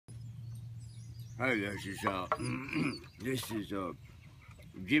Hey, this is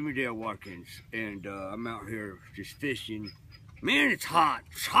Jimmy Del Watkins, and I'm out here just fishing. Man, it's hot.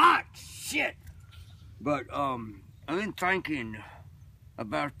 It's hot, shit. But I've been thinking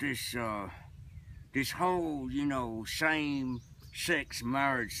about this this whole, same-sex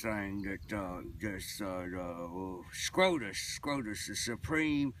marriage thing that SCROTUS, the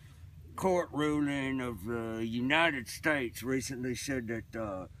Supreme Court ruling of the United States, recently said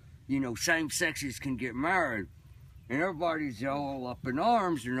that same sexes can get married. And everybody's all up in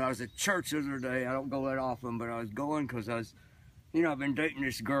arms. And I was at church the other day. I don't go that often, but I was going because I've been dating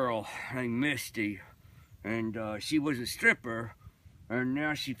this girl named Misty. And she was a stripper. And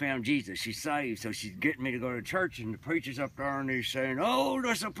now she found Jesus. She's saved. So she's getting me to go to church. And the preacher's up there and he's saying, oh,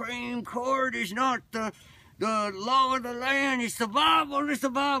 the Supreme Court is not the law of the land. It's the Bible. It's the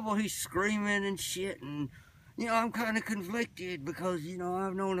Bible. He's screaming and shit. And I'm kind of conflicted because,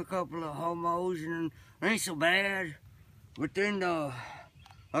 I've known a couple of homos and it ain't so bad. But then I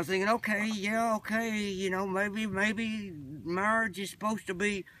was thinking, okay, maybe marriage is supposed to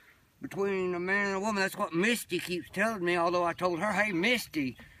be between a man and a woman. That's what Misty keeps telling me, although I told her, hey,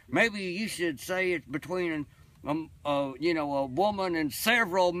 Misty, maybe you should say it's between, a woman and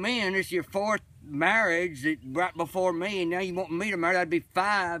several men. It's your fourth marriage right before me, and now you want me to marry. That'd be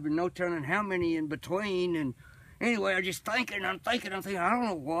 5, and no telling how many in between. And anyway, I'm thinking, I don't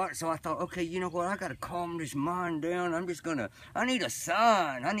know what. So I thought, okay, you know what? I got to calm this mind down. I need a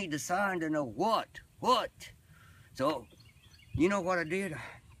sign. I need a sign to know what. So, you know what I did?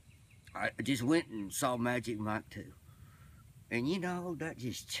 I just went and saw Magic Mike 2. And that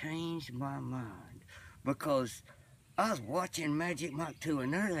just changed my mind. Because I was watching Magic Mike 2,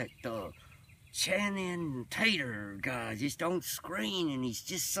 and they're that Channing Tater guy just on screen, and he's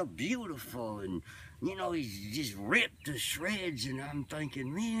just so beautiful, and he's just ripped to shreds. And I'm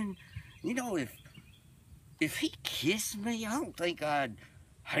thinking, man, if he kissed me, I don't think I'd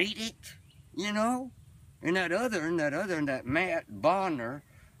hate it, And that Matt Bonner,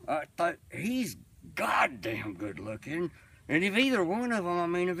 I thought he's goddamn good looking. And if either one of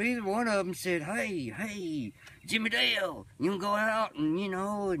them, said, hey, Jimmy Dale, you can go out and,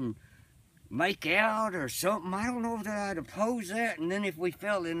 and make out or something, I don't know that I'd oppose that. And then if we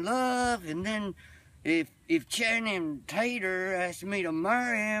fell in love, and then if Channing Tater asked me to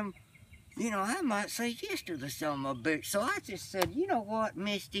marry him, I might say yes to the son of a bitch. So I just said, you know what,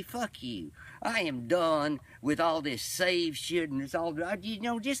 Misty, fuck you. I am done with all this save shit and it's all,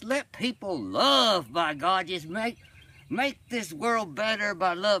 just let people love, by God. Just make this world better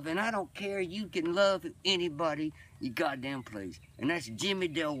by loving. I don't care. You can love anybody you goddamn please. And that's Jimmy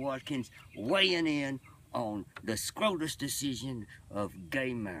Del Watkins weighing in on the SCROTUS decision of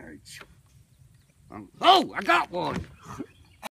gay marriage. Oh, I got one.